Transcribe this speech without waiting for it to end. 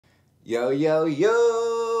Yo, yo,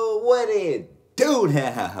 yo, what it do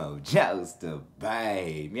now? Jokesta,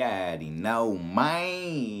 babe. You already know,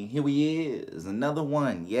 man. Here we is, another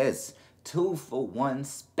one. Yes, 2-for-1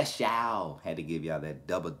 special. Had to give y'all that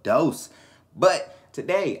double dose. But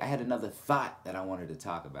today, I had another thought that I wanted to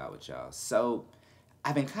talk about with y'all. So,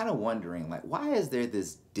 I've been kind of wondering, like, why is there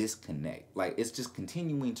this disconnect? Like, it's just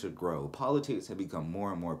continuing to grow. Politics have become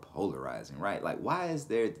more and more polarizing, right? Like, why is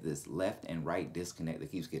there this left and right disconnect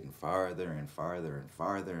that keeps getting farther and farther and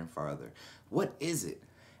farther and farther? What is it?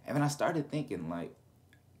 And then I started thinking, like,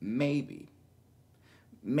 maybe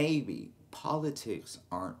politics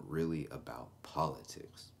aren't really about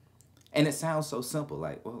politics. And it sounds so simple,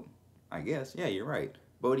 like, well, I guess, yeah, you're right.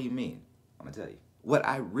 But what do you mean? I'm going to tell you. What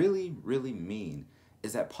I really mean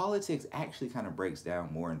is that politics actually kind of breaks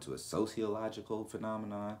down more into a sociological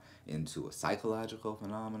phenomenon, into a psychological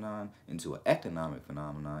phenomenon, into an economic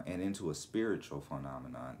phenomenon, and into a spiritual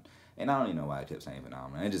phenomenon. And I don't even know why I kept saying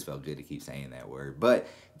phenomenon. It just felt good to keep saying that word. But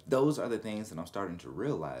those are the things that I'm starting to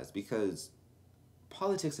realize because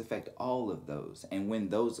politics affect all of those. And when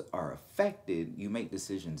those are affected, you make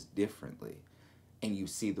decisions differently and you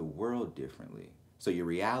see the world differently. So your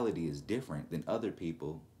reality is different than other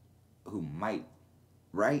people who might,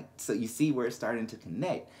 right? So you see where it's starting to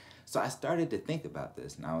connect. So I started to think about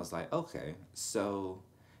this and I was like, okay, so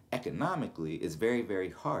economically it's very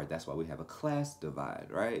hard. That's why we have a class divide,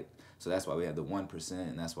 right? So that's why we have the 1%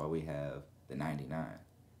 and that's why we have the 99.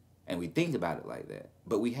 And we think about it like that.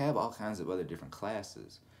 But we have all kinds of other different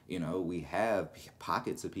classes. You know, we have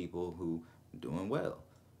pockets of people who doing well,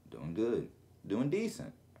 doing good, doing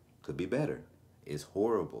decent, could be better. It's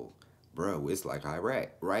horrible. Bro, it's like Iraq,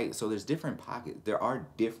 right? So there's different pockets. There are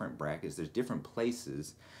different brackets. There's different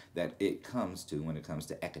places that it comes to when it comes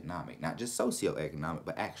to economic. Not just socioeconomic,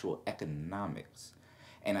 but actual economics.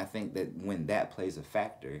 And I think that when that plays a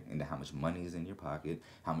factor into how much money is in your pocket,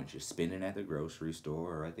 how much you're spending at the grocery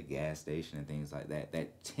store or at the gas station and things like that,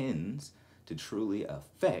 that tends to truly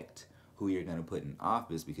affect who you're going to put in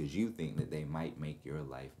office because you think that they might make your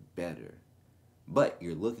life better. But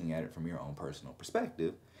you're looking at it from your own personal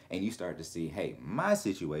perspective and you start to see, hey, my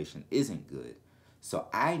situation isn't good. So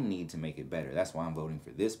I need to make it better. That's why I'm voting for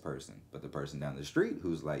this person. But the person down the street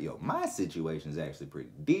who's like, yo, my situation is actually pretty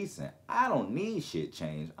decent. I don't need shit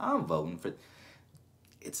change. I'm voting for...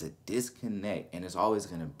 It's a disconnect and it's always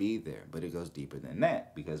going to be there. But it goes deeper than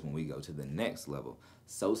that because when we go to the next level,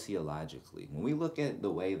 sociologically, when we look at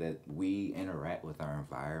the way that we interact with our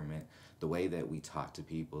environment, the way that we talk to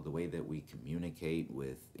people, the way that we communicate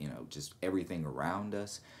with, you know, just everything around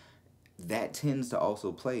us, that tends to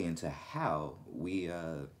also play into how we,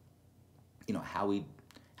 how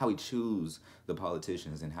we choose the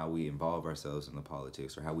politicians and how we involve ourselves in the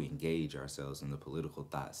politics or how we engage ourselves in the political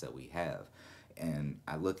thoughts that we have. And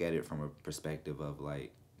I look at it from a perspective of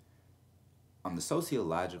like, on the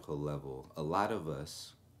sociological level, a lot of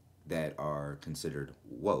us that are considered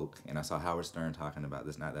woke, and I saw Howard Stern talking about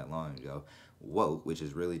this not that long ago, woke, which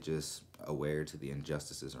is really just aware to the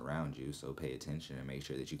injustices around you, so pay attention and make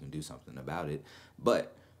sure that you can do something about it.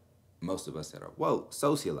 But most of us that are woke,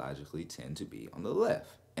 sociologically, tend to be on the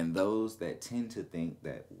left. And those that tend to think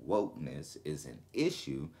that wokeness is an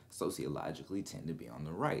issue, sociologically tend to be on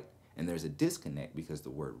the right. And there's a disconnect because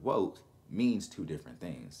the word woke means two different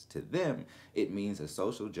things. To them, it means a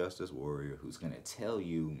social justice warrior who's going to tell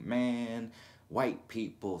you, man, white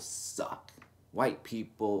people suck. White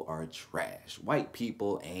people are trash. White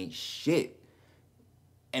people ain't shit.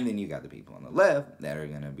 And then you got the people on the left that are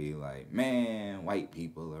going to be like, man, white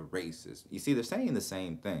people are racist. You see, they're saying the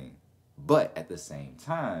same thing. But at the same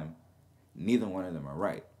time, neither one of them are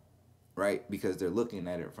right. Right? Because they're looking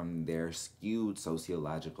at it from their skewed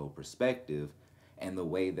sociological perspective and the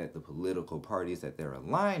way that the political parties that they're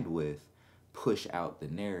aligned with push out the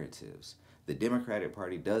narratives. The Democratic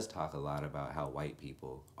Party does talk a lot about how white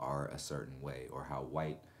people are a certain way or how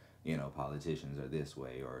white, politicians are this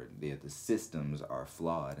way or the systems are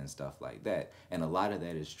flawed and stuff like that. And a lot of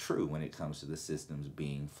that is true when it comes to the systems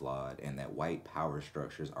being flawed and that white power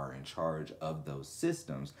structures are in charge of those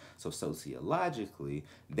systems. So sociologically,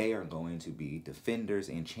 they are going to be defenders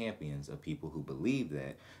and champions of people who believe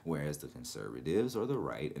that, whereas the conservatives or the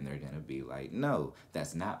right, and they're going to be like, no,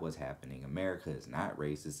 that's not what's happening. America is not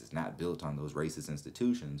racist. It's not built on those racist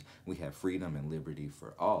institutions. We have freedom and liberty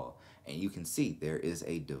for all. And you can see there is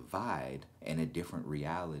a divide and a different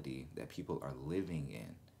reality that people are living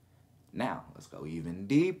in. Now, let's go even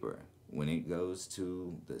deeper when it goes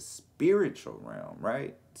to the spiritual realm,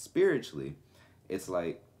 right? Spiritually, it's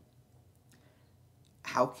like,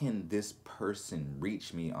 how can this person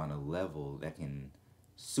reach me on a level that can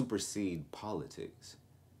supersede politics?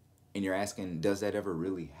 And you're asking, does that ever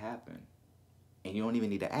really happen? And you don't even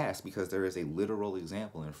need to ask because there is a literal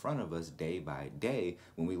example in front of us day by day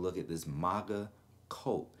when we look at this MAGA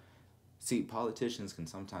cult. See, politicians can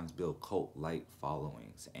sometimes build cult-like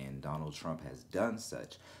followings, and Donald Trump has done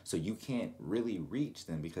such. So you can't really reach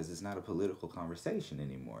them because it's not a political conversation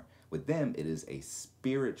anymore. With them, it is a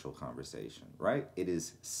spiritual conversation, right? It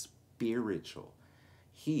is spiritual.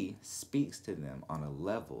 He speaks to them on a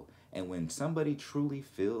level. And when somebody truly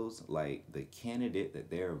feels like the candidate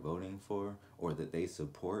that they're voting for or that they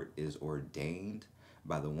support is ordained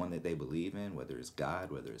by the one that they believe in, whether it's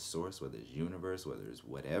God, whether it's source, whether it's universe, whether it's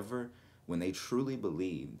whatever, when they truly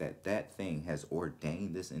believe that that thing has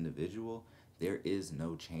ordained this individual, there is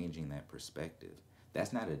no changing that perspective.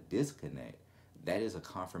 That's not a disconnect. That is a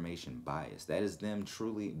confirmation bias. That is them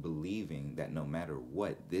truly believing that no matter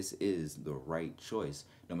what, this is the right choice,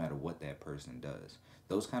 no matter what that person does.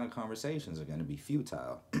 Those kind of conversations are going to be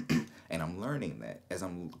futile. And I'm learning that as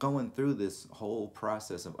I'm going through this whole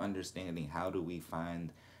process of understanding how do we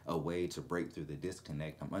find a way to break through the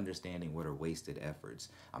disconnect. I'm understanding what are wasted efforts.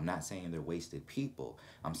 I'm not saying they're wasted people.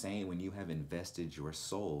 I'm saying when you have invested your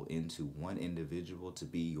soul into one individual to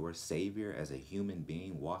be your savior as a human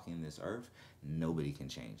being walking this earth, nobody can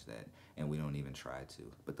change that. And we don't even try to.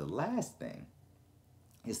 But the last thing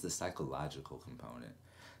is the psychological component.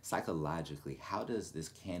 Psychologically, how does this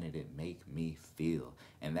candidate make me feel?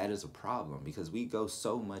 And that is a problem because we go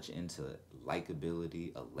so much into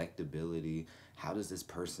likability, electability. How does this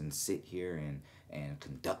person sit here and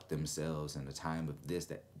conduct themselves in a time of this?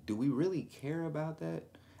 That do we really care about that?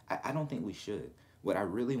 I don't think we should. What I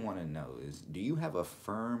really want to know is, do you have a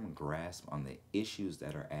firm grasp on the issues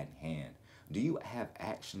that are at hand? Do you have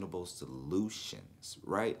actionable solutions,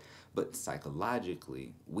 right? But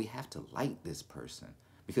psychologically, we have to like this person.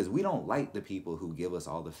 Because we don't like the people who give us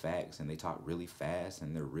all the facts and they talk really fast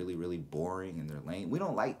and they're really, really boring and they're lame. We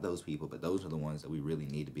don't like those people, but those are the ones that we really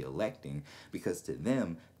need to be electing because to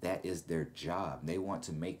them, that is their job. They want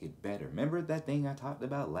to make it better. Remember that thing I talked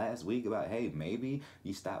about last week about, hey, maybe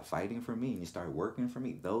you stop fighting for me and you start working for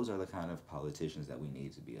me? Those are the kind of politicians that we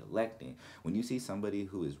need to be electing. When you see somebody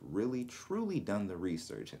who has really, truly done the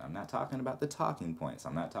research, and I'm not talking about the talking points.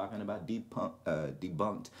 I'm not talking about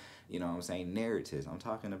debunked, narratives. I'm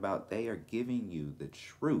talking about they are giving you the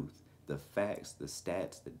truth, the facts, the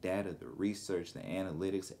stats, the data, the research, the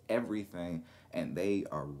analytics, everything, and they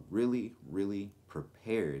are really, really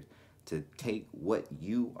prepared to take what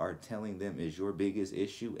you are telling them is your biggest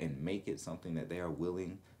issue and make it something that they are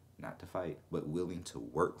willing not to fight, but willing to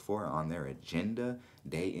work for on their agenda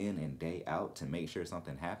day in and day out to make sure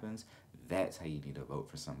something happens. That's how you need to vote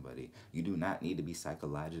for somebody. You do not need to be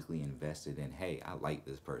psychologically invested in, hey, I like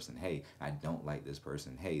this person. Hey, I don't like this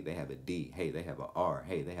person. Hey, they have a D. Hey, they have a R.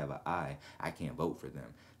 Hey, they have an I. I can't vote for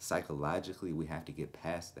them. Psychologically, we have to get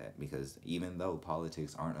past that because even though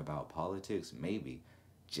politics aren't about politics, maybe,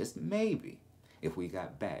 just maybe, if we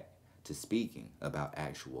got back to speaking about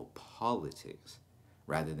actual politics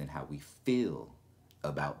rather than how we feel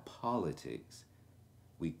about politics,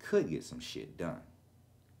 we could get some shit done.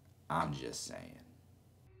 I'm just saying.